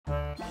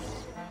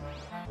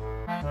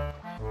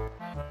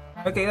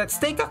Okay, let's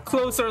take a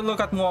closer look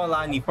at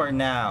Mualani for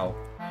now.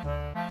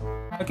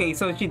 Okay,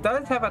 so she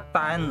does have a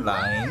tan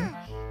line.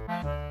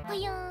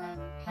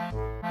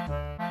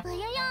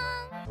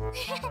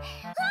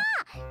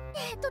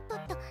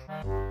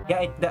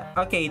 Yeah,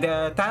 okay,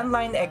 the tan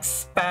line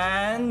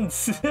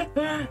expands.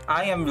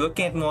 I am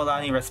looking at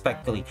Mualani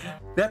respectfully.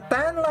 The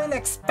tan line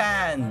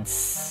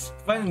expands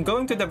when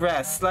going to the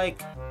breast.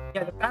 Like,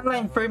 yeah, the tan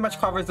line pretty much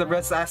covers the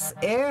breast as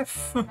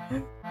if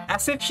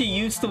she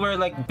used to wear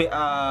like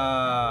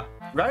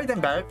rather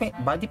than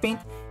body paint,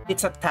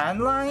 it's a tan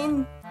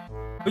line,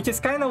 which is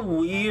kind of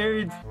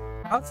weird.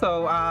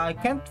 Also, I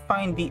can't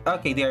find the...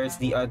 Okay, there's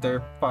the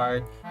other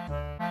part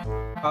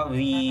of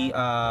the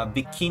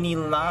bikini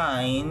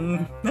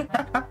line.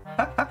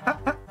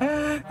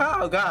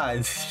 Oh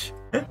gosh.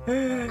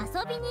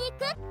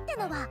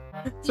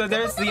 So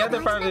there's the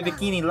other part of the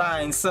bikini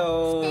line.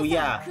 So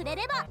yeah,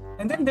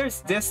 and then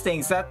there's this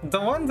things that the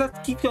one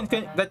that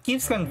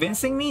keeps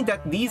convincing me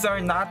that these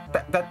are not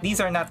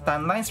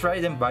tan lines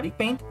rather than body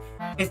paint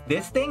is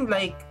this thing.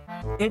 Like,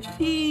 if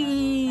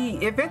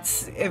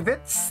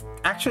it's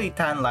actually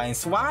tan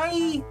lines,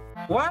 why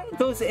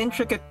those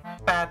intricate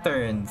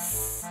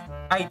patterns?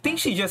 I think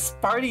she just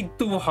partied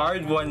too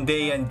hard one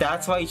day and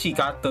that's why she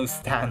got those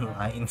tan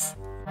lines.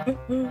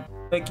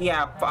 Like,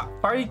 yeah,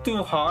 partied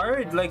too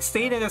hard, like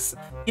stayed in this,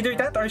 either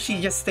that or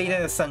she just stayed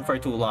in the sun for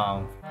too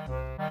long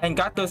and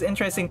got those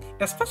interesting,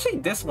 especially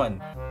this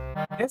one,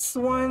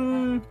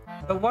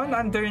 the one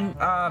under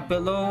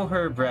below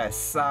her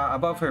breasts,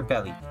 above her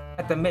belly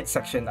at the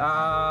midsection.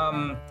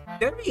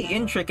 Very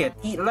intricate,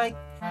 like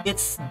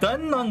it's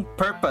done on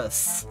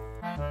purpose.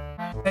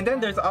 And then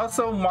there's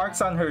also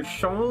marks on her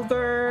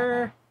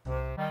shoulder.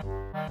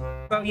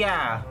 So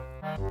yeah,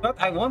 but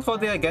I won't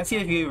hold it against you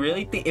if you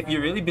really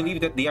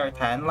believe that they are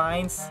tan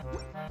lines,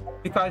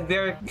 because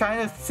they're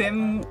kind of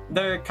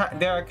there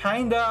are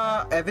kind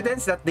of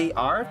evidence that they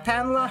are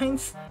tan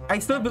lines. I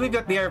still believe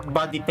that they are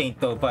body paint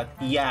though, but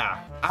yeah,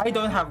 I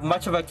don't have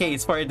much of a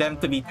case for them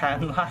to be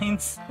tan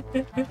lines.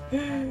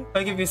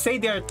 Like, if you say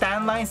they are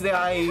tan lines, then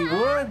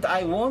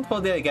I won't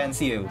hold it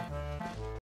against you.